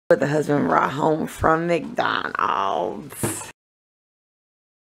But the husband brought home from McDonald's.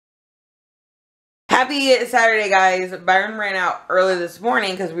 Happy Saturday, guys. Byron ran out early this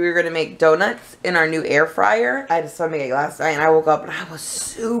morning because we were going to make donuts in our new air fryer. I had a stomachache last night and I woke up and I was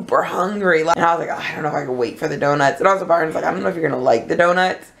super hungry. And I was like, oh, I don't know if I can wait for the donuts. And also Byron's like, I don't know if you're going to like the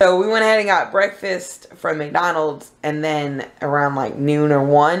donuts. So we went ahead and got breakfast from McDonald's. And then around like noon or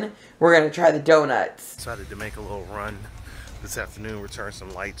 1, we're going to try the donuts. Decided to make a little run this afternoon, return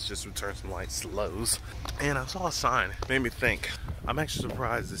some lights to Lowe's. And I saw a sign, made me think. I'm actually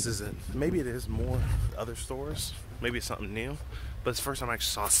surprised this isn't, maybe it is more other stores, maybe it's something new, but it's the first time I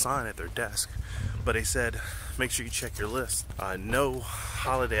actually saw a sign at their desk. But they said, make sure you check your list. No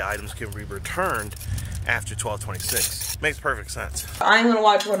holiday items can be returned after 12/26. Makes perfect sense. I'm gonna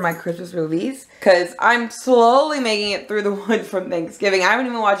watch one of my Christmas movies because I'm slowly making it through the ones from Thanksgiving. I haven't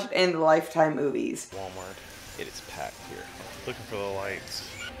even watched any of the Lifetime movies. Walmart, it is packed here. Looking for the lights.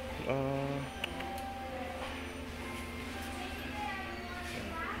 I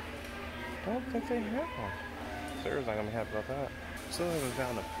don't think they have one. Sarah's not gonna be happy about that. Still haven't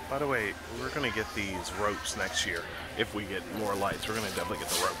found them. By the way, we're gonna get these ropes next year. If we get more lights, we're gonna definitely get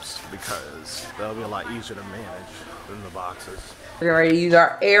the ropes because that'll be a lot easier to manage than the boxes. We're ready to use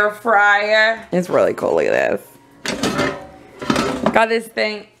our air fryer. It's really cool. Look at this. Got this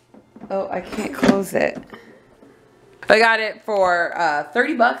thing. Oh, I can't close it. I got it for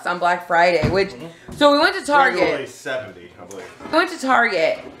 30 bucks on Black Friday, which, so we went to Target. Regularly 70, I believe. We went to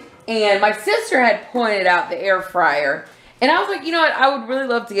Target, and my sister had pointed out the air fryer, and I was like, you know what, I would really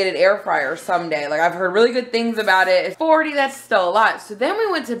love to get an air fryer someday. Like, I've heard really good things about it. It's 40, that's still a lot. So then we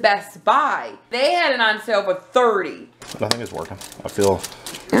went to Best Buy. They had it on sale for 30. I think it's working. I feel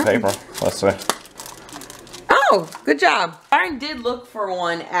paper. Let's see. Oh, good job. Byron did look for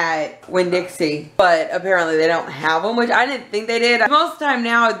one at Winn-Dixie, but apparently they don't have them, which I didn't think they did. Most of the time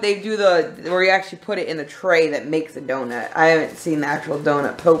now they do the, where you actually put it in the tray that makes a donut. I haven't seen the actual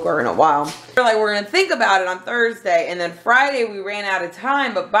donut poker in a while. We're like, we're gonna think about it on Thursday, and then Friday we ran out of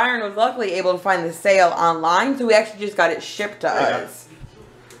time, but Byron was luckily able to find the sale online, so we actually just got it shipped to us.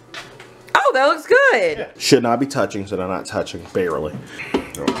 Oh, that looks good. Yeah. Should not be touching, so they're not touching, barely.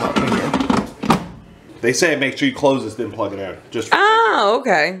 They say make sure you close this, then plug it in. Just for oh,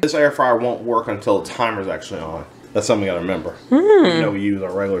 okay. This air fryer won't work until the timer's actually on. That's something you gotta remember. You know, we use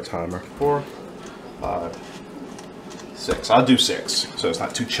our regular timer. 4, 5, 6. I'll do 6, so it's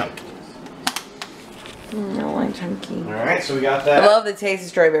not too chunky. I don't like chunky. Alright, so we got that. I love the taste of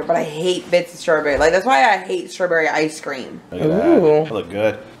strawberry, but I hate bits of strawberry. Like, that's why I hate strawberry ice cream. Look at that. That look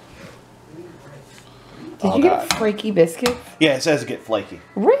good. Did you get flaky biscuits? Yeah, it says it get flaky.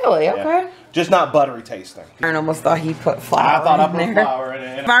 Really? Okay. Yeah. Just not buttery tasting. Byron almost thought he put flour I thought I in put there. flour in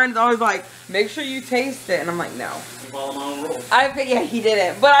it. Byron's always like, make sure you taste it. And I'm like, no. Follow my own rules. Yeah, he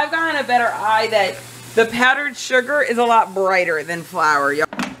didn't. But I've gotten a better eye that the powdered sugar is a lot brighter than flour. That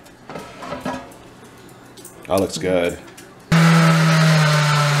looks good. Oh,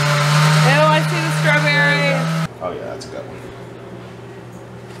 I see the strawberry. Oh yeah, that's a good one.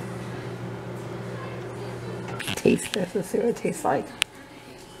 Taste this. Let's see what it tastes like.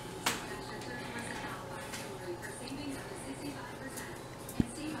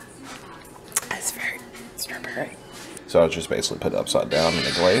 That's very strawberry. So I just basically put it upside down in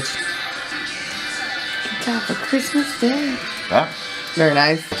the glaze. Good job for Christmas Day. Yeah. Very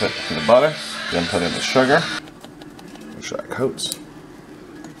nice. Put it in the butter, then put in the sugar. Make sure that coats.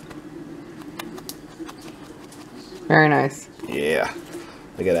 Very nice. Yeah.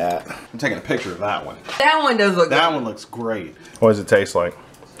 Look at that. I'm taking a picture of that one. That one does look good. That one looks great. What does it taste like?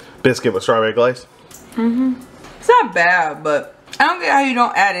 Biscuit with strawberry glaze? It's not bad, but I don't get how you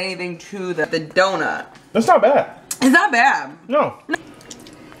don't add anything to the donut. That's not bad. It's not bad. No.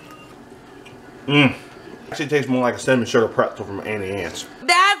 Actually tastes more like a cinnamon sugar pretzel from Annie Ann's.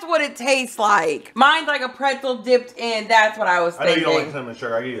 That's what it tastes like. Mine's like a pretzel dipped in. That's what I was thinking. I know you don't like cinnamon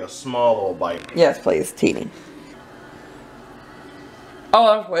sugar. I give you a small little bite. Yes, please. Teeny.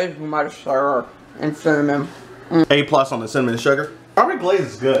 Oh, that's way too much sugar and cinnamon. A+ on the cinnamon and sugar. Strawberry glaze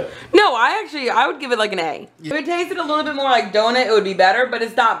is good. No, I would give it like an A. Yeah. If it tasted a little bit more like donut, it would be better, but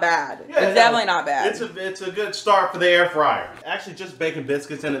it's not bad. Yeah, it's definitely not bad. It's a good start for the air fryer. Actually, just baking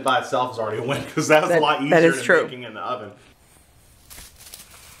biscuits in it by itself is already a win because that was a lot easier than baking in the oven.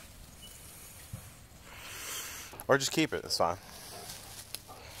 Or just keep it, it's fine.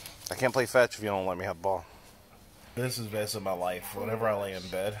 I can't play fetch if you don't let me have the ball. This is basically my life. Whenever I lay in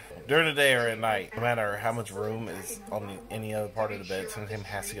bed, during the day or at night, no matter how much room is on any other part of the bed, something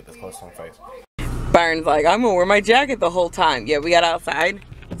has to get this close to my face. Byron's like, I'm gonna wear my jacket the whole time. Yeah, we got outside.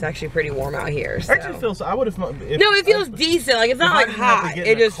 it's actually pretty warm out here. So. Actually feels, I would have. No, it feels decent. Like, it's not like hot.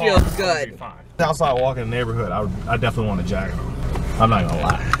 It just feels good. Outside walking in the neighborhood, I definitely want a jacket on. I'm not gonna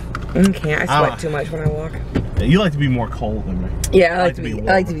lie. Okay, I sweat too much when I walk. Yeah, you like to be more cold than me. Yeah, I like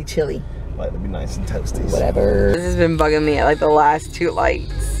to be chilly. I like to be nice and toasty. Whatever. This has been bugging me at like the last 2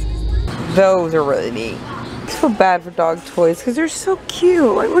 lights. Those are really neat. I feel bad for dog toys because they're so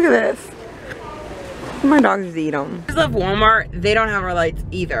cute. Like, look at this. My dogs just eat them. I love Walmart. They don't have our lights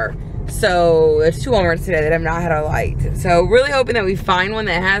either. So it's 2 Walmarts today that have not had our lights. So really hoping that we find one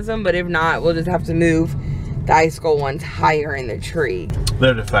that has them, but if not, we'll just have to move the icicle ones higher in the tree.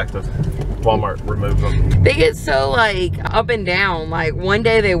 They're defective. Walmart remove them. They get so like up and down. Like one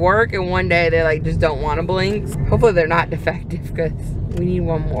day they work and one day they like just don't want to blink. Hopefully they're not defective because we need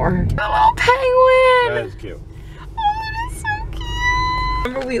one more. A little penguin. That is cute. Oh, that is so cute.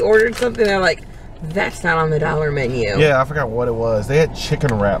 Remember we ordered something, they're like, that's not on the dollar menu. Yeah, I forgot what it was. They had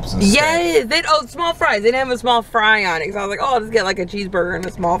chicken wraps instead. Yes, oh, small fries. They didn't have a small fry on it. So I was like, oh, I'll just get like a cheeseburger and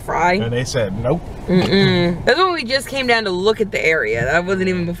a small fry. And they said, nope. That's when we just came down to look at the area. That wasn't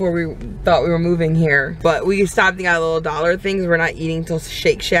even before we thought we were moving here. But we stopped and got a little dollar things. We're not eating till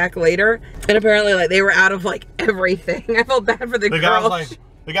Shake Shack later. And apparently, like, they were out of like everything. I felt bad for the girls.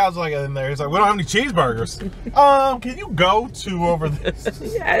 The guy was like in there, he's like, we don't have any cheeseburgers. Can you go to over this?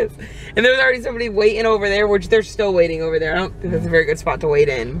 Yes. And there was already somebody waiting over there, which they're still waiting over there. I don't think that's a very good spot to wait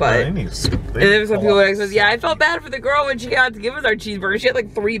in, but. And there was some people that said, yeah, I felt bad for the girl when she got to give us our cheeseburger. She had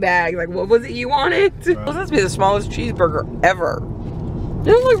like 3 bags. Like, what was it you wanted? Right. This must be the smallest cheeseburger ever.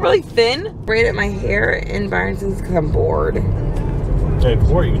 Doesn't it look really thin? Braided my hair in Byron says because I'm bored. Hey,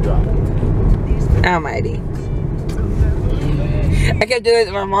 before you drop it. Almighty. I kept doing it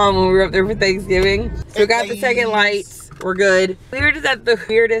to my mom when we were up there for Thanksgiving. So we got the second lights. We're good. We were just at the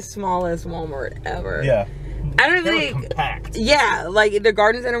weirdest, smallest Walmart ever. Yeah. I don't think. Compact. Yeah, like the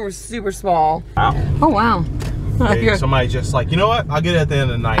garden center was super small. Wow. Oh wow. Hey, somebody just like, you know what? I'll get it at the end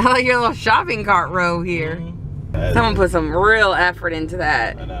of the night. I like your little shopping cart row here. Someone put some real effort into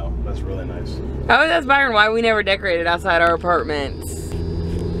that. I know. That's really nice. Oh, that's Byron. Why we never decorated outside our apartments?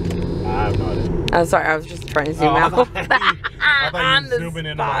 I have no idea. I'm sorry, I was just trying to zoom out. I thought you were zooming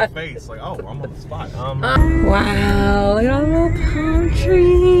in on my face. Like, oh, I'm on the spot. Wow, look at all the little palm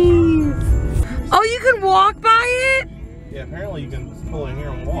trees. Oh, you can walk by it? Yeah, apparently you can pull in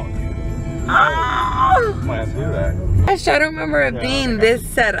here and walk. Oh. Might have to do that. Gosh, I don't remember it being this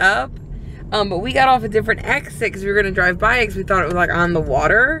set up. But we got off a different exit because we were gonna drive by it because we thought it was like on the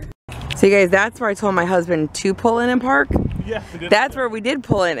water. So you guys, that's where I told my husband to pull in and park. Yeah, we did. That's where we did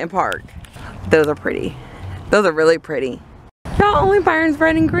pull in and park. Those are pretty. Those are really pretty. Y'all, only Byron's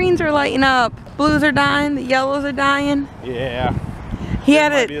red and greens are lighting up. Blues are dying, the yellows are dying. Yeah. He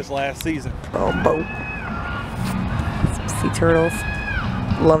had it. This last season. Oh, boat. Some sea turtles.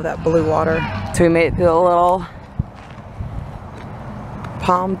 Love that blue water. So we made it to the little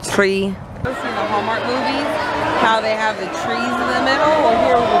palm tree. I've seen the Hallmark movies, how they have the trees in the middle. Well,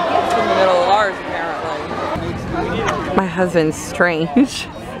 here we get in the middle of ours, apparently. My husband's strange.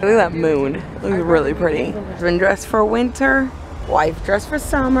 Look at that moon. It looks really pretty. Husband dressed for winter, wife dressed for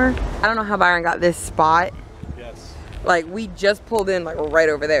summer. I don't know how Byron got this spot. Yes. Like, we just pulled in like right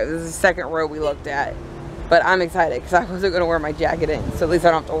over there. This is the second row we looked at. But I'm excited because I wasn't going to wear my jacket in. So at least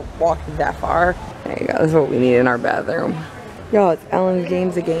I don't have to walk that far. There you go. This is what we need in our bathroom. Y'all, it's Ellen's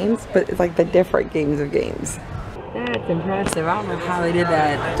Games of Games, but it's like the different games of games. That's impressive. I don't know how they did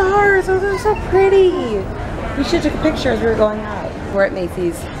that. Stars, those are so pretty. We should take a picture as we were going out. We're at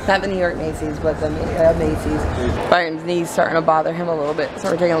Macy's. Not the New York Macy's, but the Macy's. Byron's knee's starting to bother him a little bit,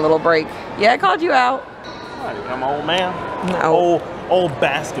 so we're taking a little break. Yeah, I called you out. I'm old man. No. Old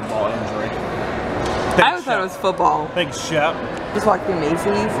basketball injury. I always thought it was football. Big shot. Just walked through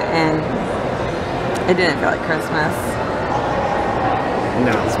Macy's and it didn't feel like Christmas.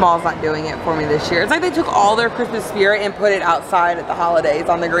 No. Small's not doing it for me this year. It's like they took all their Christmas spirit and put it outside at the holidays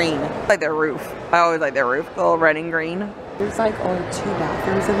on the green. It's like their roof. I always like their roof, the little red and green. There's like only 2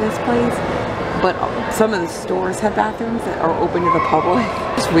 bathrooms in this place, but some of the stores have bathrooms that are open to the public.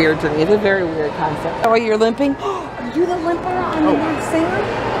 It's weird to me. It's a very weird concept. Oh, you're limping? Are you the limper on the next thing?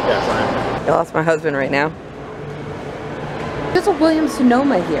 Yes, I am. I lost my husband right now. There's a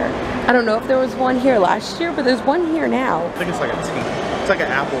Williams-Sonoma here. I don't know if there was one here last year, but there's one here now. I think it's like a tea. It's like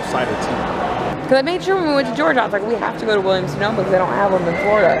an apple cider tea. Because I made sure when we went to Georgia, I was like, we have to go to Williams-Sonoma because they don't have them in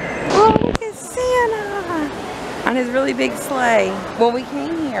Florida. Oh, look at Santa on his really big sleigh. When we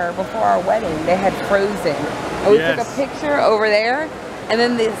came here before our wedding, they had Frozen. And we took a picture over there. And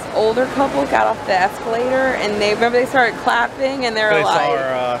then this older couple got off the escalator and they started clapping and they were like,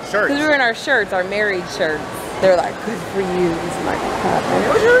 our shirts. Because we were in our shirts, our married shirts. They're like, good for you. And like, and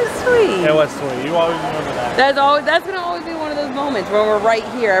it was really sweet. It was sweet. You always remember that. That's gonna always be one of those moments when we're right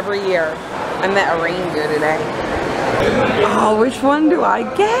here every year. I met a reindeer today. Oh, which one do I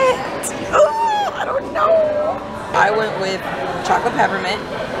get? Oh, I don't know. I went with chocolate peppermint.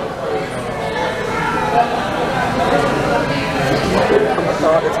 Oh my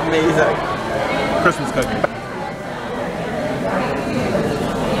god, it's amazing. Christmas cookie.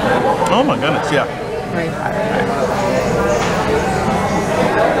 Oh my goodness, yeah.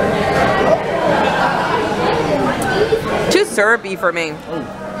 Too syrupy for me. Ooh.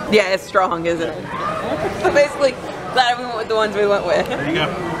 Yeah, it's strong, isn't it? So basically, glad we went with the ones we went with. There you go.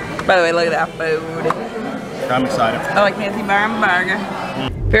 By the way, look at that food. I'm excited. Oh, I can't see burger.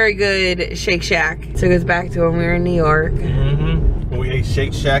 Very good Shake Shack. Took us back to when we were in New York. Mm-hmm. We ate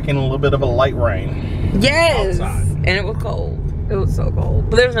Shake Shack in a little bit of a light rain. Yes! Outside. And it was cold. It was so cold.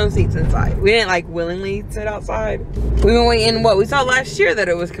 But there's no seats inside. We didn't like willingly sit outside. We've been waiting, what? We saw last year that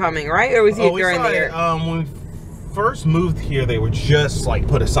it was coming, right? Or was it during the year? When we first moved here, they were just like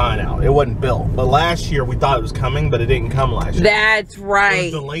put a sign out. It wasn't built. But last year we thought it was coming, but it didn't come last year. That's right.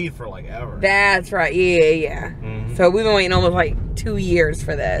 It was delayed for like ever. That's right. Yeah. Mm-hmm. So we've been waiting almost like 2 years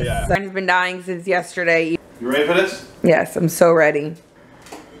for this. Yeah. I've been dying since yesterday. You ready for this? Yes, I'm so ready.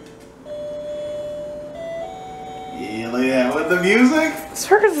 Yeah, look at that. With the music?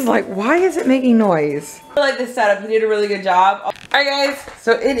 Circus is like, why is it making noise? I like this setup. He did a really good job. Alright guys,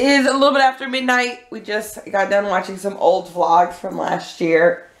 so it is a little bit after midnight. We just got done watching some old vlogs from last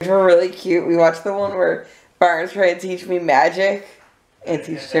year. They were really cute. We watched the one where Byron's trying to teach me magic and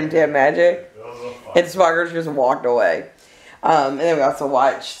teach Tim Tam magic. And Smuggers just walked away. And then we also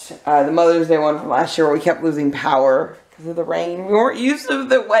watched the Mother's Day one from last year where we kept losing power because of the rain. We weren't used to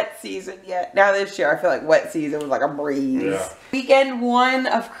the wet season yet. Now this year, I feel like wet season was like a breeze. Yeah. Weekend 1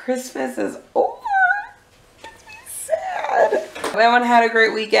 of Christmas is over. Sad. Everyone had a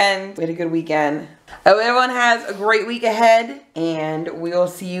great weekend. We had a good weekend. I hope everyone has a great week ahead. And we will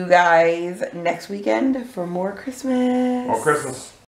see you guys next weekend for more Christmas. More Christmas.